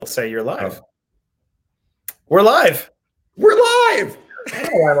say you're live. Oh. We're live. We're live. I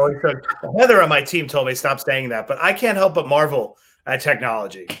don't know why I'm always Heather on my team told me stop saying that, but I can't help but marvel at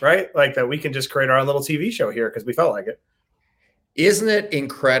technology, right? Like that we can just create our own little TV show here because we felt like it. Isn't it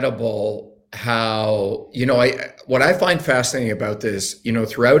incredible how, what I find fascinating about this,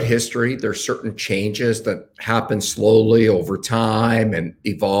 throughout history, there's certain changes that happen slowly over time and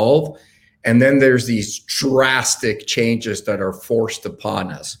evolve. And then there's these drastic changes that are forced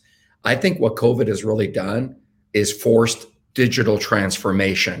upon us. I think what COVID has really done is forced digital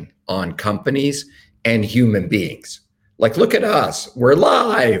transformation on companies and human beings. Like, look at us. We're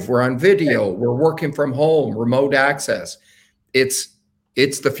live. We're on video. We're working from home, remote access. It's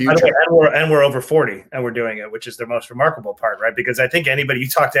the future. And we're over 40 and we're doing it, which is the most remarkable part, right? Because I think you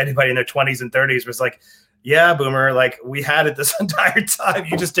talk to anybody in their 20s and 30s was like, yeah, boomer, like we had it this entire time.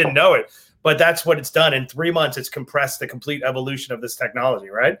 You just didn't know it. But that's what it's done. In 3 months, it's compressed the complete evolution of this technology,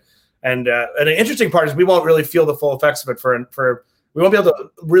 right? And an interesting part is we won't really feel the full effects of it we won't be able to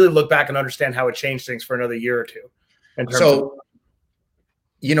really look back and understand how it changed things for another year or two.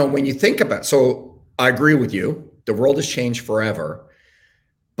 When you think about, so I agree with you, the world has changed forever.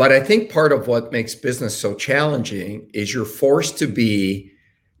 But I think part of what makes business so challenging is you're forced to be,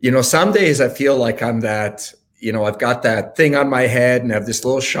 some days I feel like I'm that, I've got that thing on my head and I have this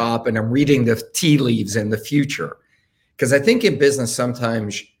little shop and I'm reading the tea leaves in the future. Because I think in business,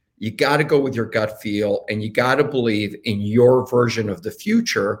 sometimes you got to go with your gut feel and you got to believe in your version of the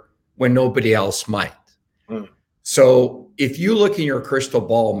future when nobody else might. Mm. So if you look in your crystal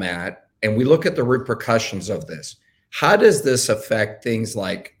ball, Matt, and we look at the repercussions of this, how does this affect things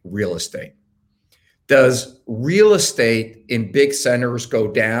like real estate? Does real estate in big centers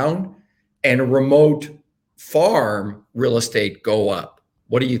go down and remote farm real estate go up?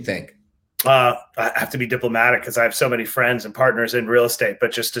 What do you think? I have to be diplomatic because I have so many friends and partners in real estate,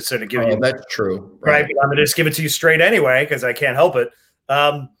 but just to sort of give you, that's true. Right. I'm going to just give it to you straight anyway, because I can't help it.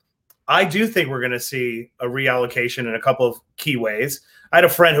 I do think we're going to see a reallocation in a couple of key ways. I had a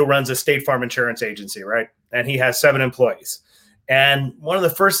friend who runs a State Farm insurance agency, right? And he has 7 employees. And one of the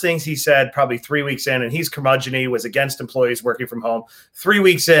first things he said probably 3 weeks in, and he's curmudgeon-y, was against employees working from home. 3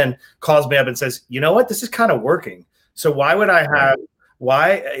 weeks in, calls me up and says, you know what? This is kind of working. So why would I have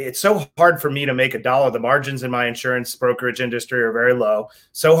it's so hard for me to make $1. The margins in my insurance brokerage industry are very low.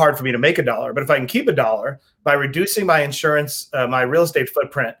 So hard for me to make $1. But if I can keep $1 by reducing my insurance, my real estate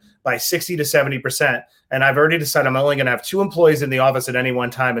footprint by 60 to 70%, and I've already decided I'm only going to have 2 employees in the office at any one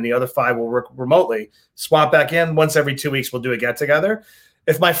time, and the other 5 will work remotely, swap back in once every 2 weeks, we'll do a get together.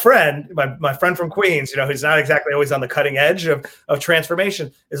 If my friend, my friend from Queens, who's not exactly always on the cutting edge of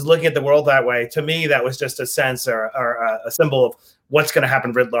transformation, is looking at the world that way, to me, that was just a sense or a symbol of what's going to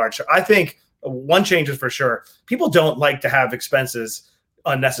happen writ large. So I think one change is for sure. People don't like to have expenses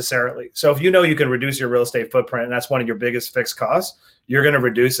unnecessarily. So if you can reduce your real estate footprint, and that's one of your biggest fixed costs, you're going to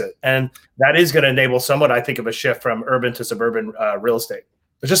reduce it. And that is going to enable somewhat, I think, of a shift from urban to suburban real estate.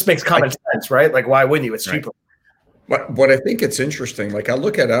 It just makes common sense, right? Like, why wouldn't you? It's cheaper. What I think it's interesting, like I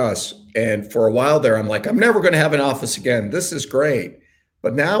look at us, and for a while there, I'm like, I'm never going to have an office again. This is great.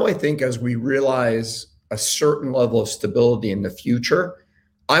 But now I think as we realize a certain level of stability in the future,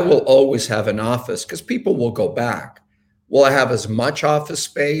 I will always have an office because people will go back. Will I have as much office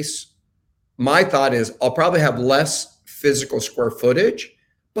space? My thought is I'll probably have less physical square footage,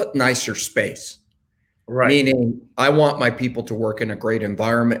 but nicer space. Right. Meaning I want my people to work in a great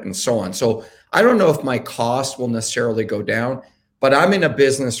environment and so on. So I don't know if my cost will necessarily go down, but I'm in a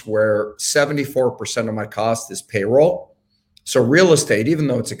business where 74% of my cost is payroll. So real estate, even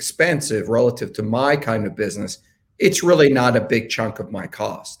though it's expensive relative to my kind of business, it's really not a big chunk of my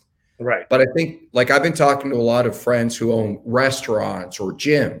cost. Right. But I think, like, I've been talking to a lot of friends who own restaurants or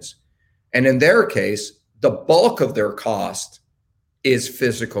gyms, and in their case, the bulk of their cost is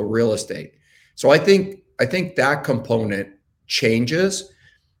physical real estate. So I think that component changes.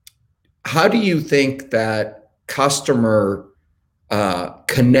 How do you think that customer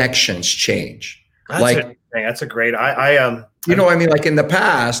connections change? That's a great. Like in the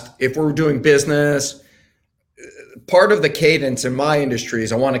past, if we're doing business, part of the cadence in my industry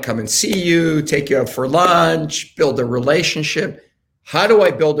is I want to come and see you, take you out for lunch, build a relationship. How do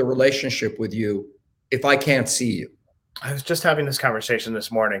I build a relationship with you if I can't see you? I was just having this conversation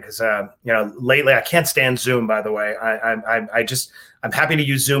this morning because, lately I can't stand Zoom, by the way. I'm happy to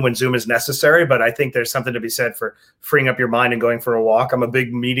use Zoom when Zoom is necessary, but I think there's something to be said for freeing up your mind and going for a walk. I'm a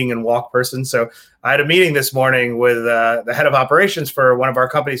big meeting and walk person. So I had a meeting this morning with the head of operations for one of our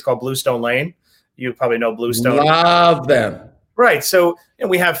companies called Bluestone Lane. You probably know Bluestone. Love them. Right. So, and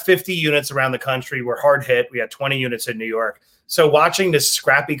we have 50 units around the country. We're hard hit. We had 20 units in New York. So watching this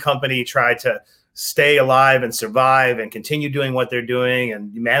scrappy company try to stay alive and survive and continue doing what they're doing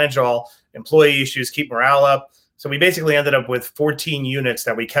and manage all employee issues, keep morale up. So we basically ended up with 14 units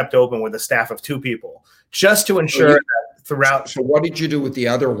that we kept open with a staff of 2 people, just to ensure that throughout. So what did you do with the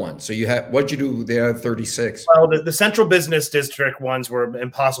other one? So what did you do with the other 36? Well, the central business district ones were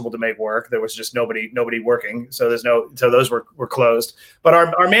impossible to make work. There was just nobody working. So those were closed. But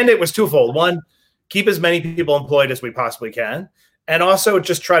our mandate was twofold. One, keep as many people employed as we possibly can, and also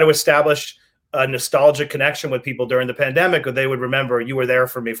just try to establish a nostalgic connection with people during the pandemic, where they would remember you were there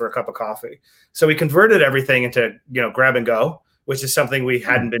for me for a cup of coffee. So we converted everything into, grab and go, which is something we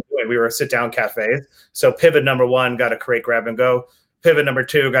hadn't been doing. We were a sit-down cafes. So pivot number 1, got to create grab and go. Pivot number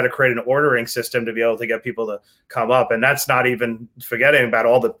 2, got to create an ordering system to be able to get people to come up. And that's not even forgetting about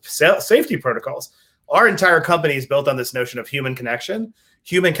all the safety protocols. Our entire company is built on this notion of human connection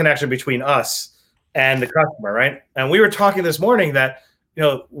between us and the customer, right? And we were talking this morning that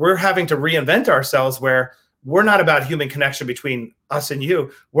we're having to reinvent ourselves, where we're not about human connection between us and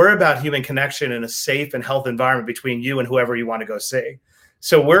you. We're about human connection in a safe and health environment between you and whoever you want to go see.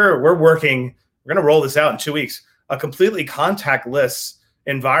 So we're going to roll this out in 2 weeks, a completely contactless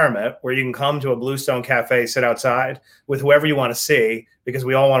environment where you can come to a Bluestone Cafe, sit outside with whoever you want to see, because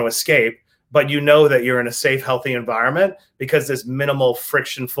we all want to escape, but that you're in a safe, healthy environment because there's minimal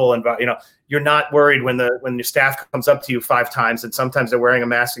frictionful environment. You're not worried when your staff comes up to you 5 times, and sometimes they're wearing a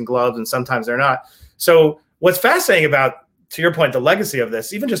mask and gloves and sometimes they're not. So what's fascinating about, to your point, the legacy of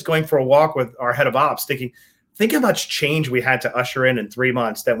this, even just going for a walk with our head of ops, think how much change we had to usher in 3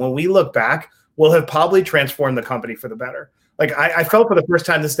 months, that when we look back, we'll have probably transformed the company for the better. Like I felt for the first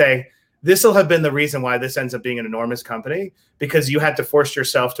time this day, this will have been the reason why this ends up being an enormous company, because you had to force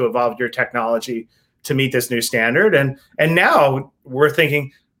yourself to evolve your technology to meet this new standard. And now we're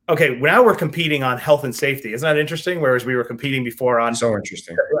thinking, okay, now we're competing on health and safety. Isn't that interesting? Whereas we were competing before on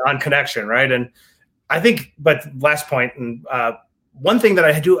connection, right? And I think, but last point, and one thing that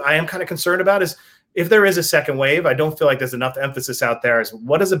I am kind of concerned about is, if there is a second wave, I don't feel like there's enough emphasis out there as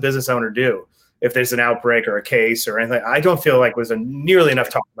what does a business owner do if there's an outbreak or a case or anything. I don't feel like there's nearly enough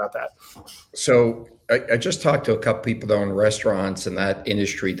talk about that. So I just talked to a couple people that own restaurants in that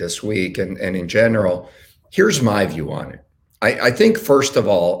industry this week, and in general, here's my view on it. I think, first of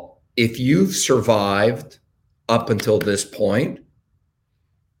all, if you've survived up until this point,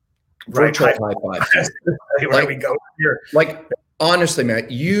 virtual high five. Where we go here. Like, honestly,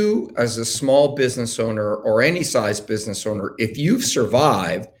 Matt, you as a small business owner or any size business owner, if you've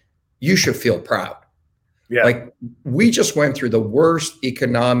survived, you should feel proud. Yeah. Like, we just went through the worst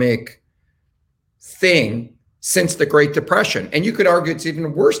economic thing since the Great Depression. And you could argue it's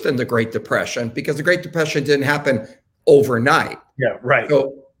even worse than the Great Depression, because the Great Depression didn't happen overnight. Yeah, right.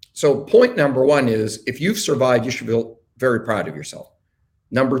 So point number 1 is, if you've survived, you should feel very proud of yourself.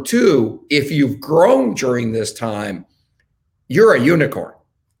 Number 2, if you've grown during this time, you're a unicorn.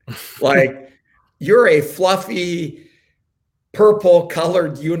 Like, you're a fluffy, purple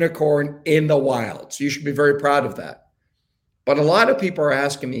colored unicorn in the wild. So you should be very proud of that. But a lot of people are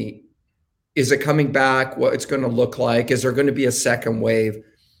asking me, is it coming back? What it's going to look like? Is there going to be a second wave?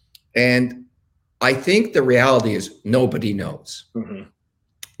 And I think the reality is nobody knows. Mm-hmm.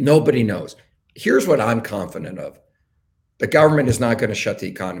 Nobody knows. Here's what I'm confident of. The government is not going to shut the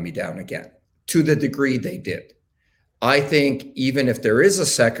economy down again to the degree they did. I think even if there is a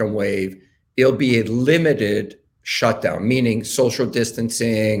second wave, it'll be a limited shutdown, meaning social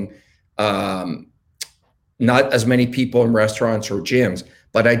distancing, not as many people in restaurants or gyms.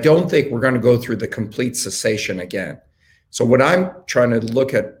 But I don't think we're going to go through the complete cessation again. So what I'm trying to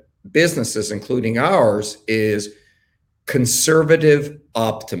look at businesses, including ours, is conservative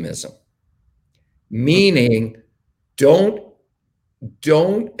optimism, meaning don't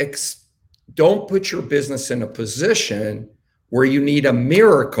put your business in a position where you need a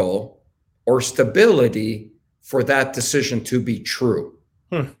miracle or stability for that decision to be true.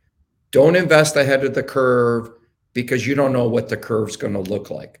 Don't invest ahead of the curve, because you don't know what the curve's going to look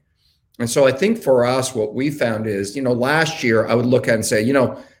like. And so I think for us, what we found is, last year I would look at and say,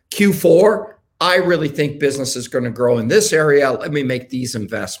 Q4, I really think business is going to grow in this area. Let me make these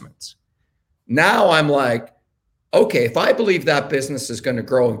investments. Now I'm like, okay, if I believe that business is going to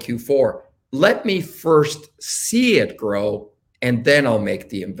grow in Q4, let me first see it grow, and then I'll make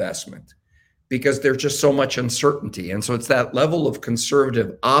the investment, because there's just so much uncertainty. And so it's that level of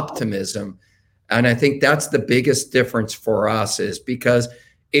conservative optimism. And I think that's the biggest difference for us, is because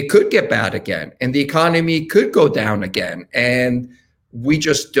it could get bad again and the economy could go down again, and we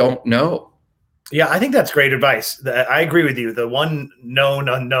just don't know. Yeah, I think that's great advice. I agree with you. The one known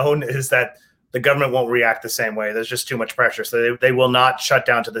unknown is that the government won't react the same way. There's just too much pressure. So they will not shut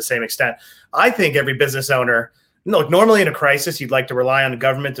down to the same extent. I think every business owner, look, normally in a crisis, you'd like to rely on the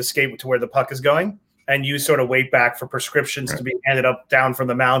government to skate to where the puck is going. And you sort of wait back for prescriptions to be handed up down from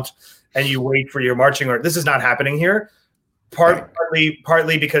the mount, and you wait for your marching order. This is not happening here.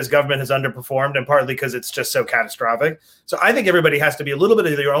 Partly because government has underperformed, and partly because it's just so catastrophic. So I think everybody has to be a little bit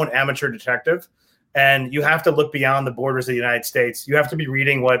of their own amateur detective, and you have to look beyond the borders of the United States. You have to be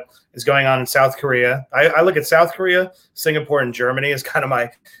reading what is going on in South Korea. I look at South Korea, Singapore, and Germany as kind of my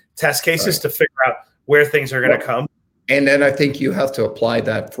test cases to figure out where things are going to come. And then I think you have to apply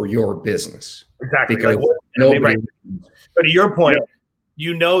that for your business. Exactly. Because right. But to your point,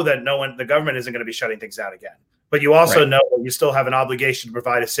 you know that the government isn't going to be shutting things down again. But you also know that you still have an obligation to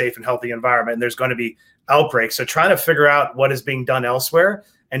provide a safe and healthy environment, and there's going to be outbreaks. So trying to figure out what is being done elsewhere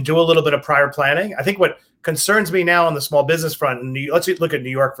and do a little bit of prior planning. I think what concerns me now on the small business front, and let's look at New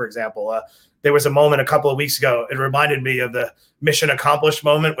York, for example. There was a moment a couple of weeks ago. It reminded me of the mission accomplished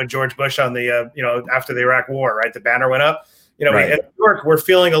moment with George Bush on the, after the Iraq War, right? The banner went up. In New York, we're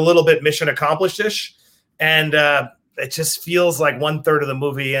feeling a little bit mission accomplished-ish, and it just feels like 1/3 of the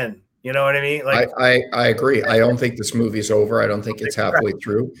movie in. You know what I mean? Like I agree. I don't think this movie's over. I don't think it's halfway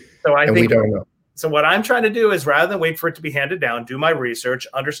through. So I think we don't know. So what I'm trying to do is, rather than wait for it to be handed down, do my research,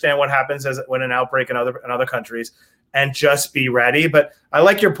 understand what happens when an outbreak in other countries, and just be ready. But I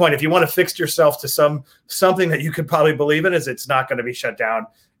like your point. If you want to fix yourself to something that you could probably believe in, is it's not going to be shut down,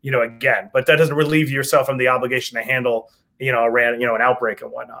 again. But that doesn't relieve yourself from the obligation to handle, an outbreak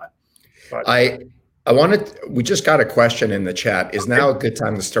and whatnot. But we just got a question in the chat. Is now a good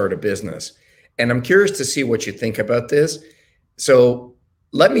time to start a business? And I'm curious to see what you think about this. So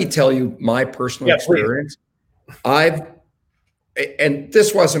let me tell you my personal experience. And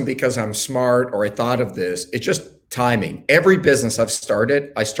this wasn't because I'm smart or I thought of this. It's just timing. Every business I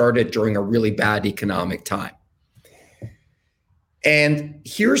started during a really bad economic time. And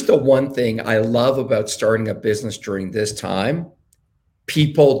here's the one thing I love about starting a business during this time.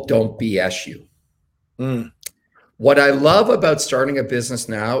 People don't BS you. What I love about starting a business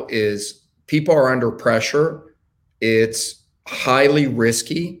now is people are under pressure. It's highly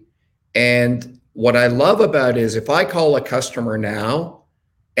risky. And what I love about it is if I call a customer now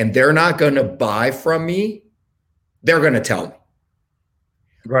and they're not going to buy from me, they're going to tell me.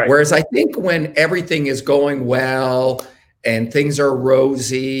 Right. Whereas I think when everything is going well and things are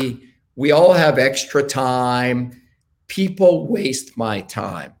rosy, we all have extra time. People waste my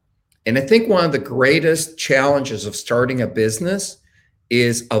time. And I think one of the greatest challenges of starting a business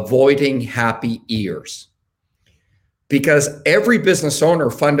is avoiding happy ears. Because every business owner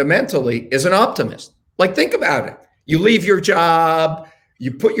fundamentally is an optimist. Like, think about it. You leave your job,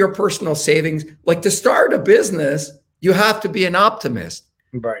 you put your personal savings. Like, to start a business, you have to be an optimist.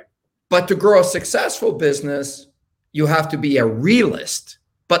 Right. But to grow a successful business, you have to be a realist,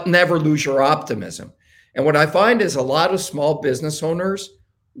 but never lose your optimism. And what I find is a lot of small business owners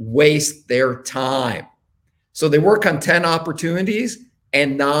waste their time. So they work on 10 opportunities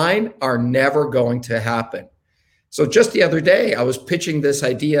and 9 are never going to happen. So just the other day, I was pitching this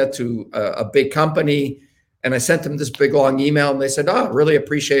idea to a big company and I sent them this big long email and they said, "Oh, really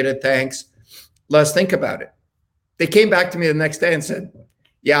appreciate it. Thanks. Let's think about it." They came back to me the next day and said,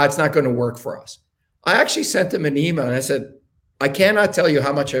 "Yeah, it's not going to work for us." I actually sent them an email and I said, "I cannot tell you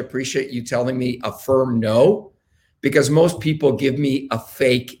how much I appreciate you telling me a firm no, because most people give me a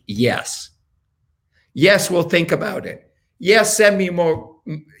fake yes. Yes, we'll think about it. Yes, send me more,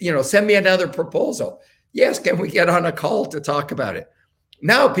 send me another proposal. Yes, can we get on a call to talk about it?"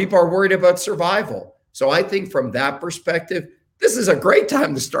 Now people are worried about survival. So I think from that perspective, this is a great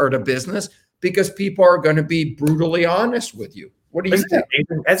time to start a business because people are going to be brutally honest with you. What do you think?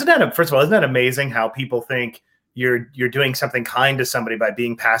 First of all, isn't that amazing how people think you're doing something kind to somebody by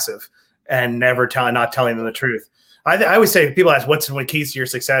being passive and not telling them the truth? I always say, people ask, what's one keys to your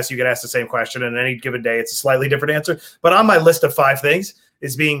success? You get asked the same question, and any given day, it's a slightly different answer. But on my list of 5 things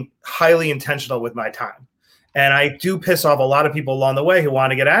is being highly intentional with my time. And I do piss off a lot of people along the way who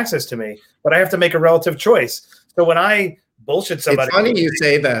want to get access to me, but I have to make a relative choice. So when I bullshit somebody. It's funny you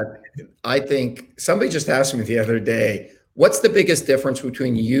say that. I think somebody just asked me the other day, what's the biggest difference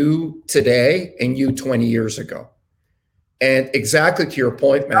between you today and you 20 years ago? And exactly to your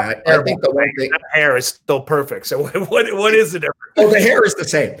point, Matt, I think the one thing, that hair is still perfect. So what is the difference? Oh, the hair is the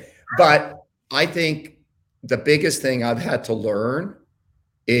same. But I think the biggest thing I've had to learn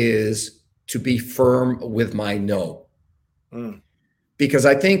is to be firm with my no. Because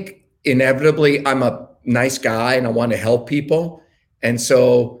I think inevitably I'm a nice guy and I want to help people. And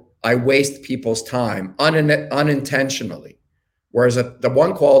so I waste people's time unintentionally. Whereas the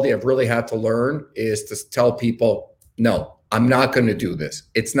one quality I've really had to learn is to tell people, no, I'm not going to do this.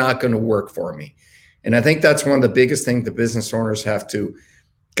 It's not going to work for me. And I think that's one of the biggest things the business owners have to,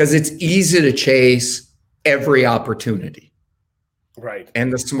 because it's easy to chase every opportunity. Right.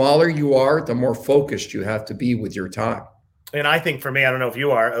 And the smaller you are, the more focused you have to be with your time. And I think for me, I don't know if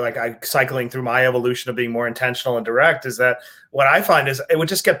you are, like, I cycling through my evolution of being more intentional and direct, is that what I find is it would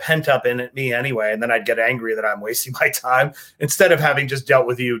just get pent up in me anyway. And then I'd get angry that I'm wasting my time instead of having just dealt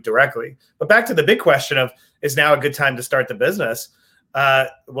with you directly. But back to the big question of, is now a good time to start the business?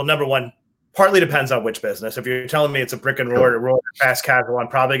 Well, number one, partly depends on which business. If you're telling me it's a brick and roller fast casual, I'm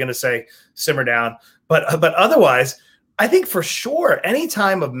probably going to say simmer down. But otherwise, I think for sure, any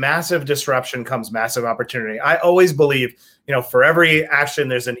time of massive disruption comes massive opportunity. I always believe, for every action,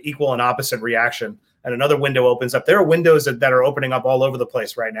 there's an equal and opposite reaction, and another window opens up. There are windows that are opening up all over the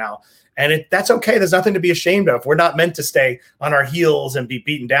place right now. And that's okay. There's nothing to be ashamed of. We're not meant to stay on our heels and be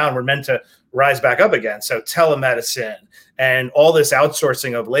beaten down. We're meant to rise back up again. So telemedicine and all this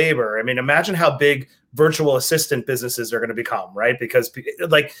outsourcing of labor. I mean, imagine how big virtual assistant businesses are going to become, right? Because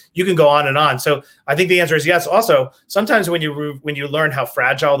like you can go on and on. So I think the answer is yes. Also, sometimes when you learn how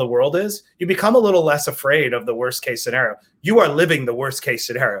fragile the world is, you become a little less afraid of the worst case scenario. You are living the worst case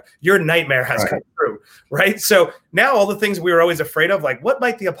scenario. Your nightmare has come true, right? So now all the things we were always afraid of, like what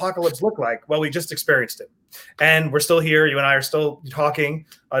might the apocalypse look like? Well, we just experienced it. And we're still here. You and I are still talking.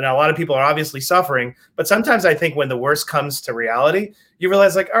 Now, a lot of people are obviously suffering, but sometimes I think when the worst comes to reality, you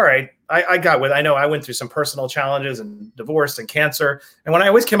realize like, all right, I know I went through some personal challenges and divorce and cancer. And when I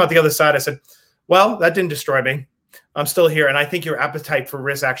always came out the other side, I said, well, that didn't destroy me. I'm still here. And I think your appetite for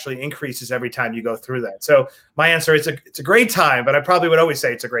risk actually increases every time you go through that. So my answer is it's a great time, but I probably would always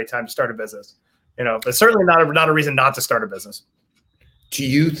say it's a great time to start a business, but certainly not a reason not to start a business. Do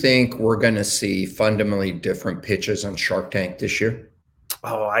you think we're going to see fundamentally different pitches on Shark Tank this year?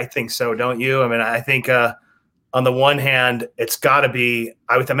 Oh, I think so. Don't you? I mean, I think on the one hand, it's got to be,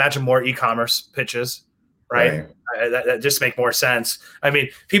 I would imagine, more e-commerce pitches, right? That just make more sense. I mean,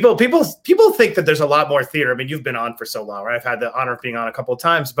 people think that there's a lot more theater. I mean, you've been on for so long, right? I've had the honor of being on a couple of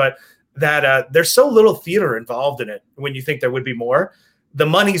times, but that there's so little theater involved in it when you think there would be more. The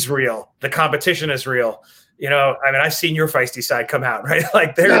money's real. The competition is real. I mean, I've seen your feisty side come out, right?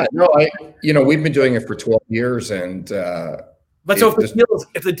 Like we've been doing it for 12 years. And, but so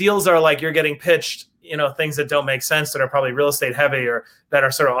if the deals are like you're getting pitched, things that don't make sense, that are probably real estate heavy or that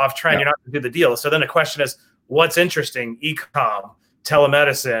are sort of off trend, you're not going to do the deal. So then the question is, what's interesting? E-com,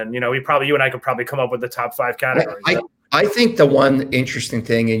 telemedicine, you and I could probably come up with the top 5 categories. I think the one interesting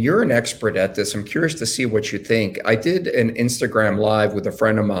thing, and you're an expert at this, I'm curious to see what you think. I did an Instagram live with a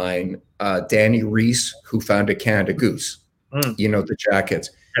friend of mine, Danny Reese, who founded Canada Goose, the jackets.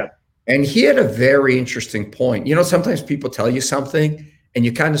 Yeah. And he had a very interesting point. Sometimes people tell you something and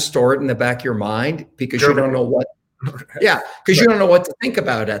you kind of store it in the back of your mind because you don't know what, because you don't know what to think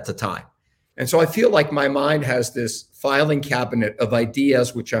about at the time. And so I feel like my mind has this filing cabinet of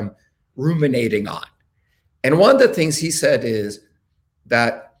ideas which I'm ruminating on. And one of the things he said is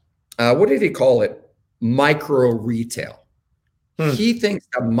that, what did he call it? Micro retail. He thinks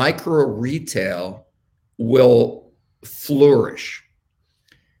that micro retail will flourish,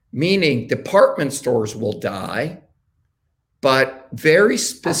 meaning department stores will die, but very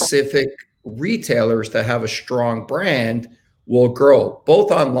specific retailers that have a strong brand will grow, both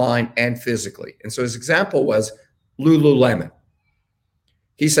online and physically. And so his example was Lululemon.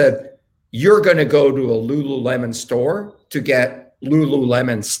 He said, you're going to go to a Lululemon store to get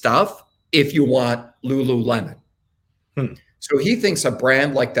Lululemon stuff if you want Lululemon. So he thinks a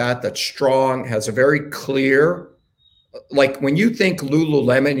brand like that's strong, has a very clear, like when you think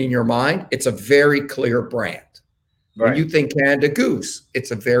Lululemon in your mind, it's a very clear brand. Right. When you think Canada Goose,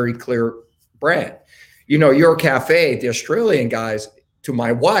 it's a very clear brand. Your Cafe, the Australian guys, to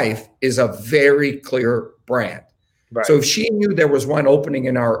my wife, is a very clear brand. Right. So if she knew there was one opening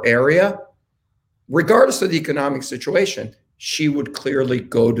in our area, regardless of the economic situation, she would clearly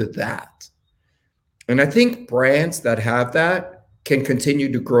go to that. And I think brands that have that can continue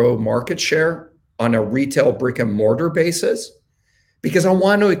to grow market share on a retail brick and mortar basis because I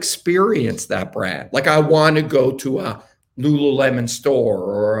want to experience that brand. Like I want to go to a Lululemon store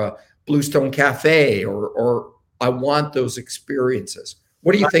or a Bluestone Cafe or I want those experiences.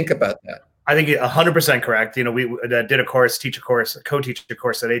 What do you think about that? I think 100% correct. We did a course, co-teach a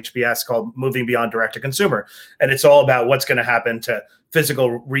course at HBS called Moving Beyond Direct to Consumer. And it's all about what's going to happen to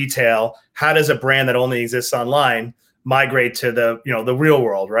physical retail. How does a brand that only exists online migrate to the real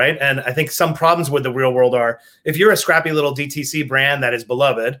world, right? And I think some problems with the real world are if you're a scrappy little DTC brand that is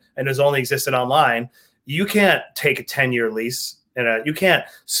beloved and has only existed online, you can't take a 10-year lease And you can't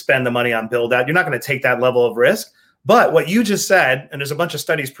spend the money on build out. You're not going to take that level of risk. But what you just said, and there's a bunch of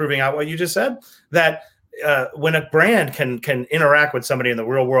studies proving out what you just said, that when a brand can interact with somebody in the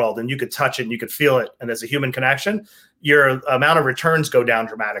real world and you could touch it and you could feel it, and there's a human connection, your amount of returns go down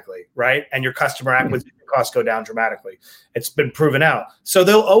dramatically, right? And your customer acquisition costs go down dramatically. It's been proven out. So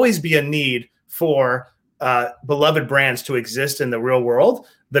there'll always be a need for beloved brands to exist in the real world.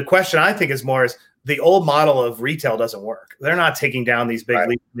 The question I think is more is the old model of retail doesn't work. They're not taking down these big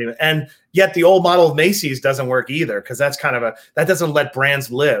leaps. And yet the old model of Macy's doesn't work either, because that's kind of that doesn't let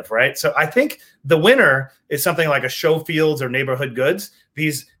brands live, right? So I think the winner is something like a Showfields or Neighborhood Goods,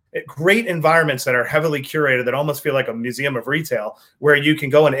 these great environments that are heavily curated that almost feel like a museum of retail, where you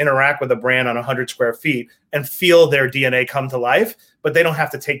can go and interact with a brand on 100 square feet and feel their DNA come to life, but they don't have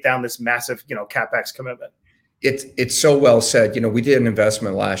to take down this massive, CapEx commitment. It's so well said. We did an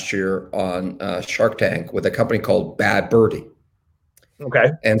investment last year on Shark Tank with a company called Bad Birdie. Okay.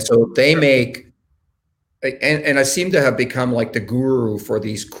 And so they make, and I seem to have become like the guru for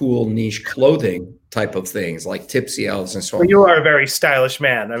these cool niche clothing type of things, like Tipsy Elves and so on. You are a very stylish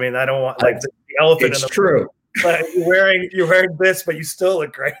man. I mean, I don't want the elephant. It's true. But you're wearing this, but you still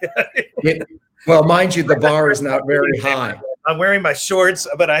look great. Well, mind you, the bar is not very high. I'm wearing my shorts,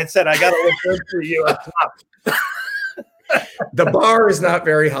 but I said I got to look good for you on top. The bar is not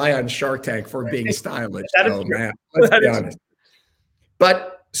very high on Shark Tank for being stylish. Man, let's be honest.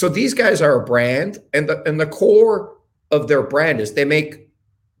 But so these guys are a brand, and the core of their brand is they make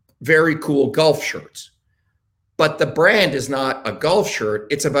very cool golf shirts. But the brand is not a golf shirt.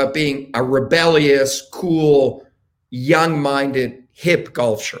 It's about being a rebellious, cool, young-minded, hip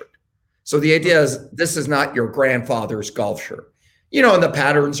golf shirt. So the idea is this is not your grandfather's golf shirt. And the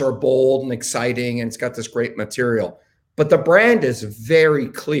patterns are bold and exciting, and it's got this great material. But the brand is very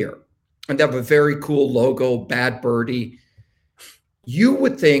clear, and they have a very cool logo, Bad Birdie. You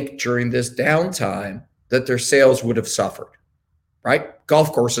would think during this downtime that their sales would have suffered, right?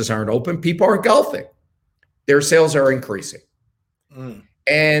 Golf courses aren't open. People aren't golfing. Their sales are increasing.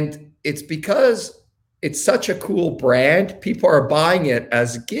 And it's because it's such a cool brand. People are buying it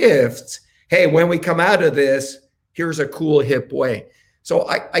as gifts. Hey, when we come out of this, here's a cool, hip way. So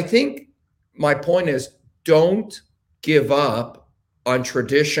I think my point is, don't give up on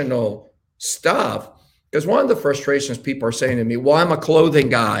traditional stuff. Because one of the frustrations people are saying to me, well, I'm a clothing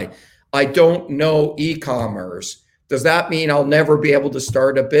guy. I don't know e-commerce. Does that mean I'll never be able to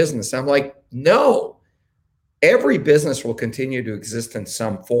start a business? I'm like, no. Every business will continue to exist in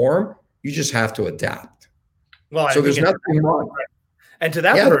some form. You just have to adapt. Well, so there's nothing wrong. And to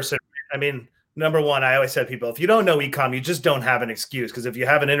that person, I mean, number one, I always said people, if you don't know e-com, you just don't have an excuse. Because if you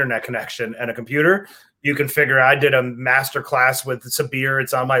have an internet connection and a computer, you can figure out. I did a master class with Sabir.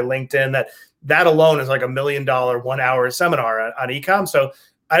 It's on my LinkedIn. That alone is like $1 million 1 hour seminar on e-com. So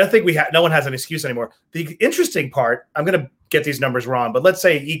I don't think no one has an excuse anymore. The interesting part, I'm going to get these numbers wrong, but let's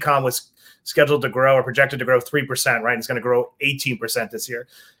say e-com was scheduled to grow or projected to grow 3%, right? It's going to grow 18% this year.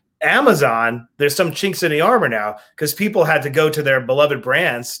 Amazon, there's some chinks in the armor now because people had to go to their beloved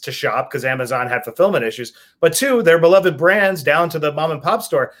brands to shop because Amazon had fulfillment issues. But two, their beloved brands down to the mom and pop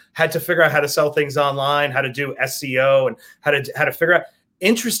store had to figure out how to sell things online, how to do SEO, and how to figure out.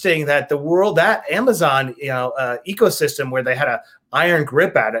 Interesting that the world, that Amazon ecosystem where they had a iron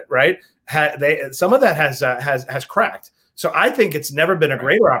grip at it, right? Some of that has cracked. So I think it's never been a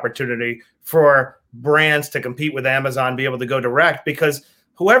greater opportunity for brands to compete with Amazon, be able to go direct, because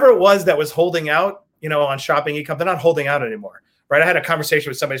whoever it was that was holding out, on shopping e-com, they're not holding out anymore, right? I had a conversation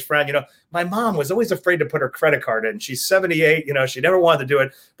with somebody's friend. My mom was always afraid to put her credit card in. She's 78. She never wanted to do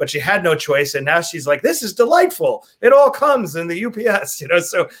it, but she had no choice. And now she's like, this is delightful. It all comes in the UPS,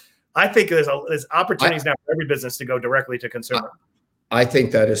 So I think there's opportunities now for every business to go directly to consumer. I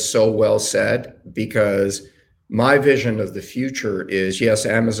think that is so well said, because my vision of the future is, yes,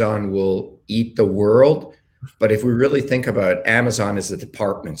 Amazon will eat the world, but if we really think about it, Amazon is a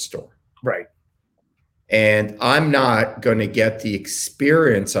department store. Right. And I'm not going to get the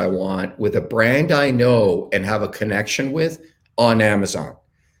experience I want with a brand I know and have a connection with on Amazon.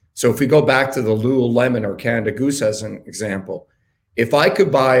 So if we go back to the Lululemon or Canada Goose as an example, if I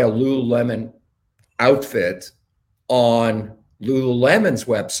could buy a Lululemon outfit on Lululemon's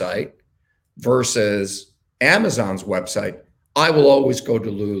website versus Amazon's website, I will always go to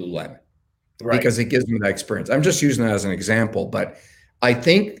Lululemon, right? Because it gives me that experience. I'm just using that as an example, but I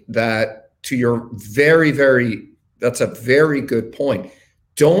think that to your that's a very good point.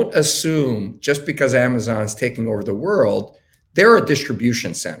 Don't assume just because Amazon's taking over the world, they're a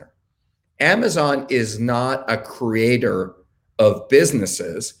distribution center. Amazon is not a creator of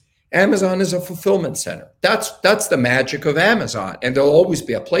businesses. Amazon is a fulfillment center. That's the magic of Amazon. And there'll always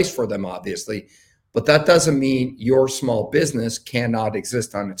be a place for them, obviously. But that doesn't mean your small business cannot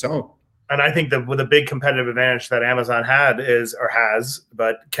exist on its own. And I think that with a big competitive advantage that Amazon had is, or has,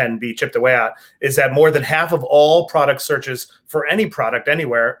 but can be chipped away at, is that more than half of all product searches for any product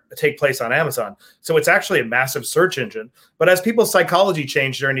anywhere take place on Amazon. So it's actually a massive search engine. But as people's psychology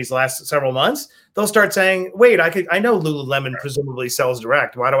changed during these last several months, they'll start saying, wait, I know Lululemon presumably sells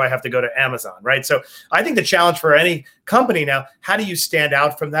direct. Why do I have to go to Amazon? Right. So I think the challenge for any company now, how do you stand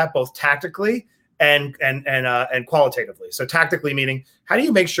out from that, both tactically and qualitatively? So tactically meaning, how do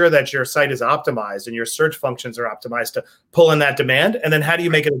you make sure that your site is optimized and your search functions are optimized to pull in that demand? And then how do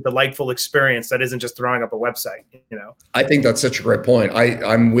you make it a delightful experience that isn't just throwing up a website? I think that's such a great point.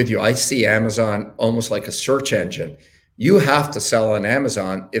 I'm with you. I see Amazon almost like a search engine. You have to sell on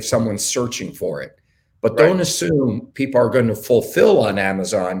Amazon if someone's searching for it, but don't assume people are going to fulfill on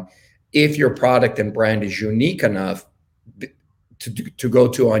Amazon if your product and brand is unique enough to go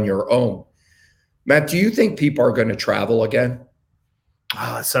to on your own. Matt, do you think people are going to travel again?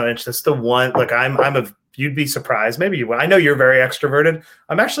 Oh, so interesting. That's the one. Look, you'd be surprised. Maybe you will. I know you're very extroverted.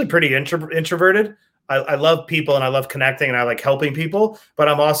 I'm actually pretty introverted. I love people and I love connecting and I like helping people, but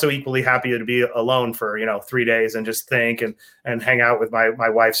I'm also equally happy to be alone for, 3 days and just think and hang out with my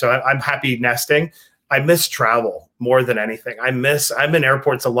wife. So I'm happy nesting. I miss travel more than anything. I'm in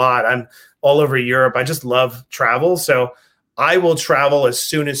airports a lot. I'm all over Europe. I just love travel. So I will travel as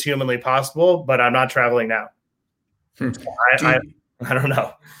soon as humanly possible, but I'm not traveling now. So I don't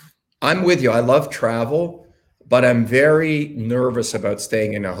know. I'm with you. I love travel, but I'm very nervous about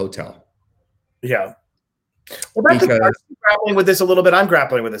staying in a hotel. Yeah. Well, that's because I'm grappling with this a little bit. I'm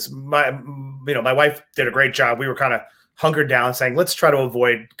grappling with this. My wife did a great job. We were kind of hunkered down saying, let's try to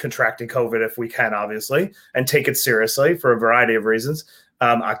avoid contracting COVID if we can, obviously, and take it seriously for a variety of reasons.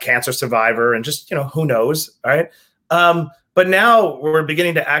 A cancer survivor and just, who knows. All right. But now we're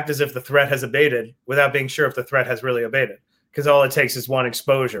beginning to act as if the threat has abated without being sure if the threat has really abated, because all it takes is one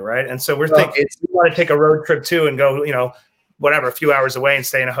exposure. Right. And so we're thinking we want to take a road trip too and go, whatever, a few hours away and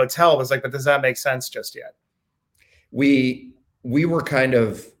stay in a hotel. It was like, but does that make sense just yet? We were kind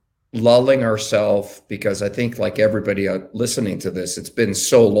of lulling ourselves because I think, like everybody listening to this, it's been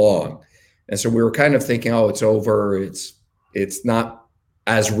so long. And so we were kind of thinking, oh, it's over. It's not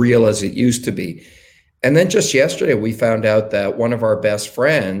as real as it used to be. And then just yesterday, we found out that one of our best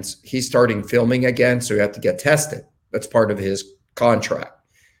friends, he's starting filming again. So you have to get tested. That's part of his contract.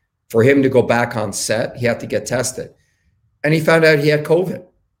 For him to go back on set, he had to get tested. And he found out he had COVID.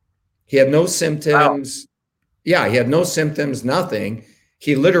 He had no symptoms. Wow. Yeah, he had no symptoms, nothing.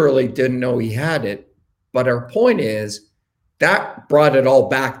 He literally didn't know he had it. But our point is that brought it all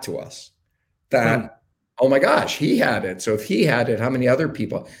back to us that, oh my gosh, he had it. So if he had it, how many other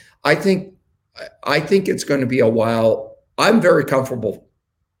people? I think it's going to be a while. I'm very comfortable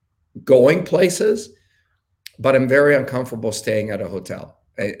going places, but I'm very uncomfortable staying at a hotel.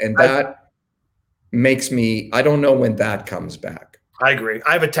 And that makes me, I don't know when that comes back. I agree.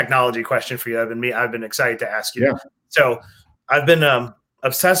 I have a technology question for you. I've been excited to ask you. Yeah. So I've been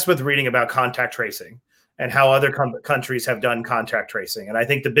obsessed with reading about contact tracing and how other countries have done contact tracing. And I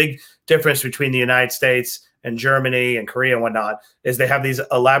think the big difference between the United States and Germany and Korea and whatnot is they have these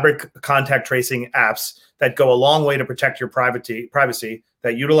elaborate contact tracing apps that go a long way to protect your privacy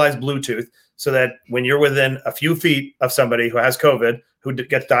that utilize Bluetooth, so that when you're within a few feet of somebody who has COVID, who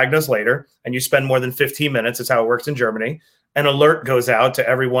gets diagnosed later, and you spend more than 15 minutes, that's how it works in Germany, an alert goes out to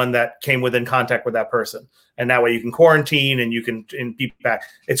everyone that came within contact with that person. And that way you can quarantine and you can be back.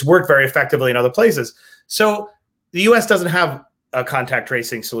 It's worked very effectively in other places. So the US doesn't have a contact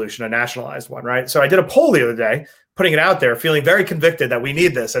tracing solution, a nationalized one, right? So I did a poll the other day, putting it out there, feeling very convicted that we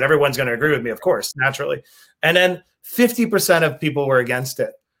need this, and everyone's going to agree with me, of course, naturally. And then 50% of people were against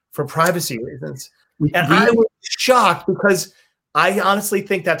it for privacy reasons. I was shocked because I honestly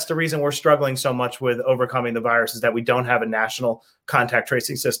think that's the reason we're struggling so much with overcoming the virus, is that we don't have a national contact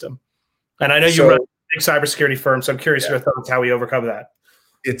tracing system. And I know you run a big cybersecurity firm, so I'm curious your thoughts how we overcome that.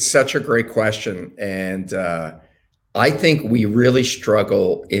 It's such a great question. And I think we really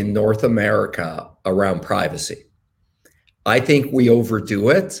struggle in North America around privacy. I think we overdo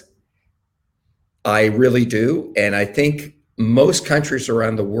it. I really do. And I think most countries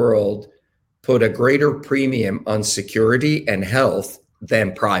around the world put a greater premium on security and health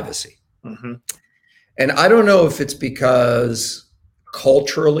than privacy. Mm-hmm. And I don't know if it's because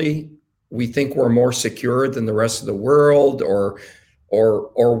culturally we think we're more secure than the rest of the world, or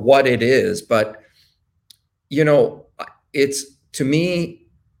what it is. But, it's, to me,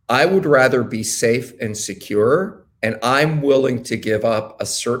 I would rather be safe and secure And I'm willing to give up a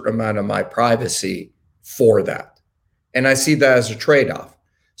certain amount of my privacy for that. And I see that as a trade-off.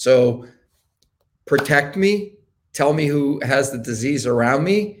 So protect me, tell me who has the disease around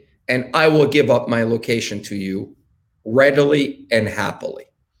me, and I will give up my location to you readily and happily.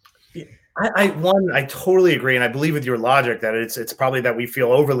 I totally agree, and I believe with your logic that it's probably that we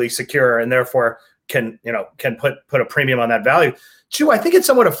feel overly secure and therefore can put a premium on that value. Two, I think it's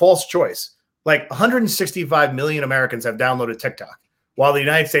somewhat a false choice. Like 165 million Americans have downloaded TikTok, while the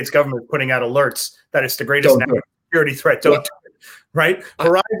United States government is putting out alerts that it's the greatest national security threat. Don't do it, right?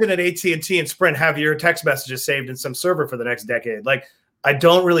 Verizon and AT&T and Sprint have your text messages saved in some server for the next decade. Like, I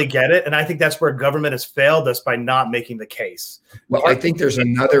don't really get it, and I think that's where government has failed us by not making the case. Well, I think there's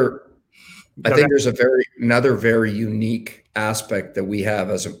another. I think there's another very unique aspect that we have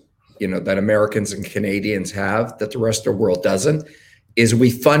as that Americans and Canadians have that the rest of the world doesn't, is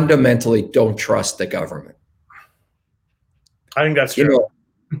we fundamentally don't trust the government. I think that's true.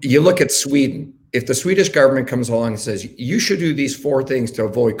 You look at Sweden. If the Swedish government comes along and says, you should do these 4 things to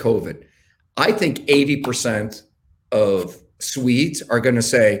avoid COVID, I think 80% of Swedes are going to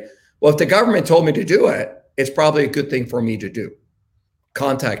say, well, if the government told me to do it, it's probably a good thing for me to do.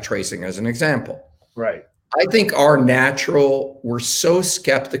 Contact tracing as an example. Right. I think we're so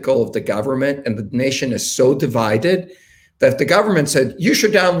skeptical of the government, and the nation is so divided that if the government said, you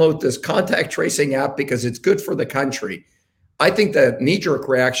should download this contact tracing app because it's good for the country, I think the knee-jerk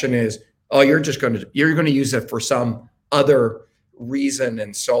reaction is, oh, you're going to use it for some other reason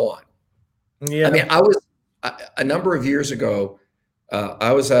and so on. Yeah. I mean, a number of years ago,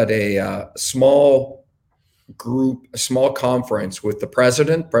 I was at a small conference with the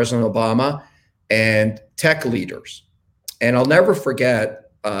President Obama, and tech leaders. And I'll never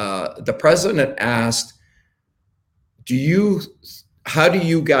forget, the president asked, how do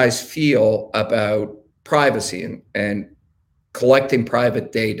you guys feel about privacy and collecting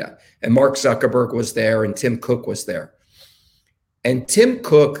private data? And Mark Zuckerberg was there and Tim Cook was there. And Tim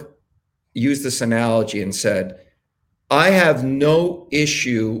Cook used this analogy and said, I have no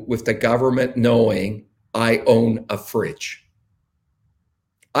issue with the government knowing I own a fridge.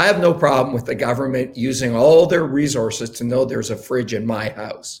 I have no problem with the government using all their resources to know there's a fridge in my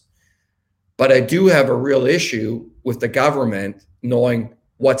house. But I do have a real issue with the government knowing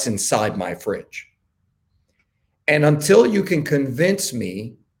what's inside my fridge. And until you can convince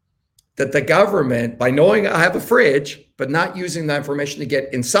me that the government, by knowing I have a fridge, but not using that information to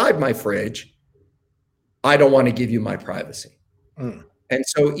get inside my fridge, I don't want to give you my privacy. Mm. And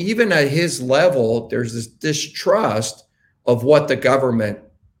so even at his level, there's this distrust of what the government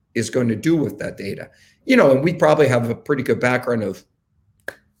is going to do with that data. And we probably have a pretty good background of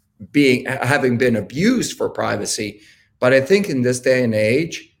having been abused for privacy. But I think in this day and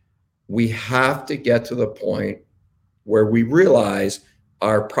age, we have to get to the point where we realize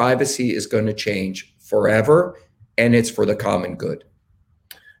our privacy is going to change forever, and it's for the common good.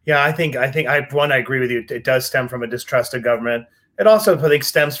 Yeah, I agree with you. It does stem from a distrust of government. It also, I think,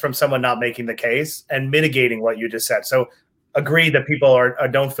 stems from someone not making the case and mitigating what you just said. So agree that people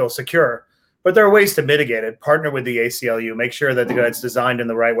don't feel secure, but there are ways to mitigate it. Partner with the ACLU, make sure that it's designed in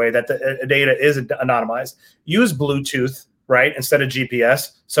the right way, that the data is anonymized. Use Bluetooth, right, instead of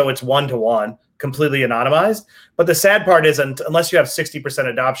GPS, so it's one-to-one, completely anonymized. But the sad part is, unless you have 60%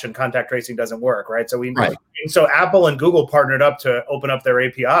 adoption, contact tracing doesn't work, right? So Apple and Google partnered up to open up their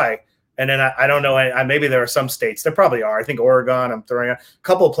API. And then I don't know, maybe there are some states, there probably are. I think Oregon, I'm throwing a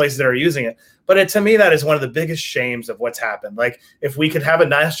couple of places that are using it. But to me, that is one of the biggest shames of what's happened. Like, if we could have a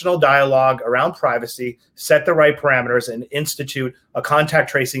national dialogue around privacy, set the right parameters, and institute a contact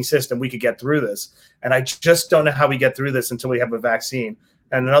tracing system, we could get through this. And I just don't know how we get through this until we have a vaccine.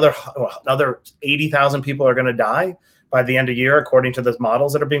 And another 80,000 people are going to die by the end of the year, according to the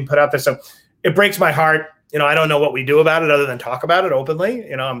models that are being put out there. So it breaks my heart. I don't know what we do about it other than talk about it openly.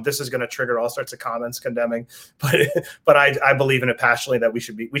 This is going to trigger all sorts of comments condemning, but I believe in it passionately that we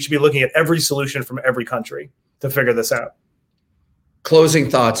should be looking at every solution from every country to figure this out. Closing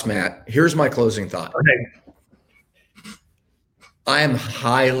thoughts, Matt. Here's my closing thought. Okay. I am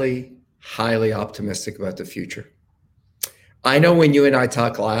highly, highly optimistic about the future. I know when you and I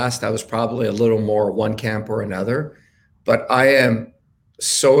talked last, I was probably a little more one camp or another, but I am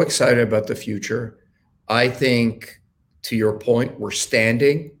so excited about the future. I think, to your point, we're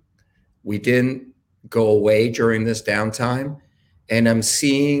standing. We didn't go away during this downtime. And I'm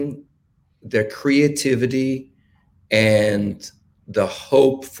seeing the creativity and the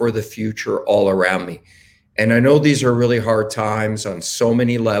hope for the future all around me. And I know these are really hard times on so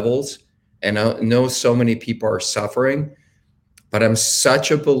many levels. And I know so many people are suffering. But I'm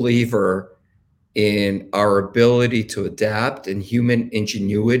such a believer in our ability to adapt and human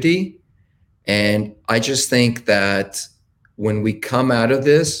ingenuity. And I just think that when we come out of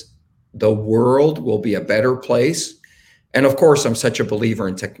this, the world will be a better place. And of course, I'm such a believer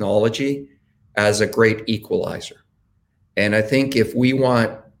in technology as a great equalizer. And I think if we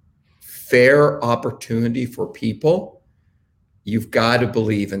want fair opportunity for people, you've got to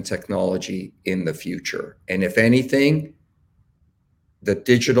believe in technology in the future. And if anything, the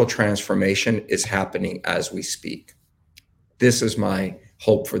digital transformation is happening as we speak. This is my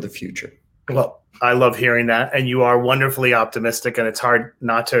hope for the future. Well, I love hearing that. And you are wonderfully optimistic, and it's hard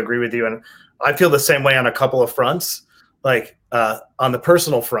not to agree with you. And I feel the same way on a couple of fronts. Like on the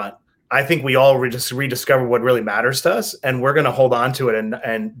personal front, I think we all just rediscover what really matters to us, and we're going to hold on to it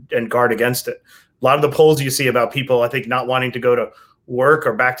and guard against it. A lot of the polls you see about people, I think, not wanting to go to work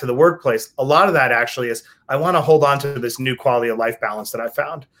or back to the workplace, a lot of that actually is, I want to hold on to this new quality of life balance that I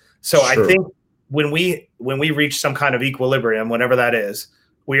found. So sure. I think when we reach some kind of equilibrium, whenever that is,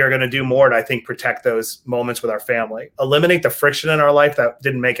 we are going to do more to, I think, protect those moments with our family, eliminate the friction in our life that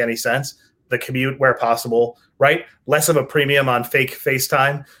didn't make any sense, the commute where possible, right? Less of a premium on fake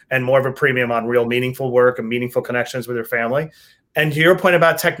FaceTime and more of a premium on real meaningful work and meaningful connections with your family. And to your point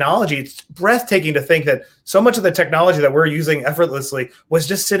about technology, it's breathtaking to think that so much of the technology that we're using effortlessly was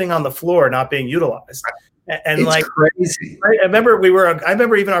just sitting on the floor, not being utilized. And it's like crazy. Right? I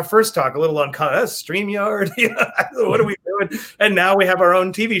remember even our first talk, a little on StreamYard. What are we doing? And now we have our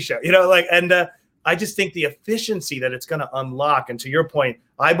own TV show. I just think the efficiency that it's going to unlock. And to your point,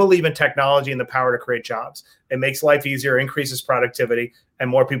 I believe in technology and the power to create jobs. It makes life easier, increases productivity, and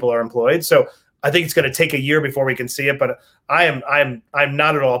more people are employed. So I think it's going to take a year before we can see it, but I'm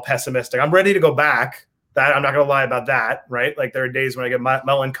not at all pessimistic. I'm ready to go back. That I'm not going to lie about that, right? Like there are days when I get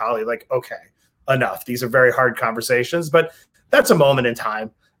melancholy, like, okay, enough. These are very hard conversations, but that's a moment in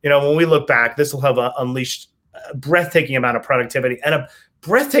time. When we look back, this will have unleashed a breathtaking amount of productivity and a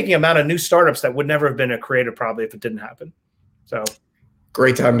breathtaking amount of new startups that would never have been created probably if it didn't happen. So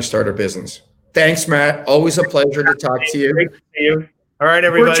great time to start a business. Thanks, Matt. Always a pleasure to talk to you. Great to see you. All right,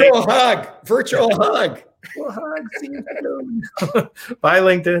 everybody. Virtual hug. Well, hug. See you soon. Bye,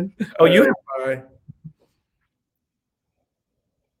 LinkedIn. Oh, you. Bye.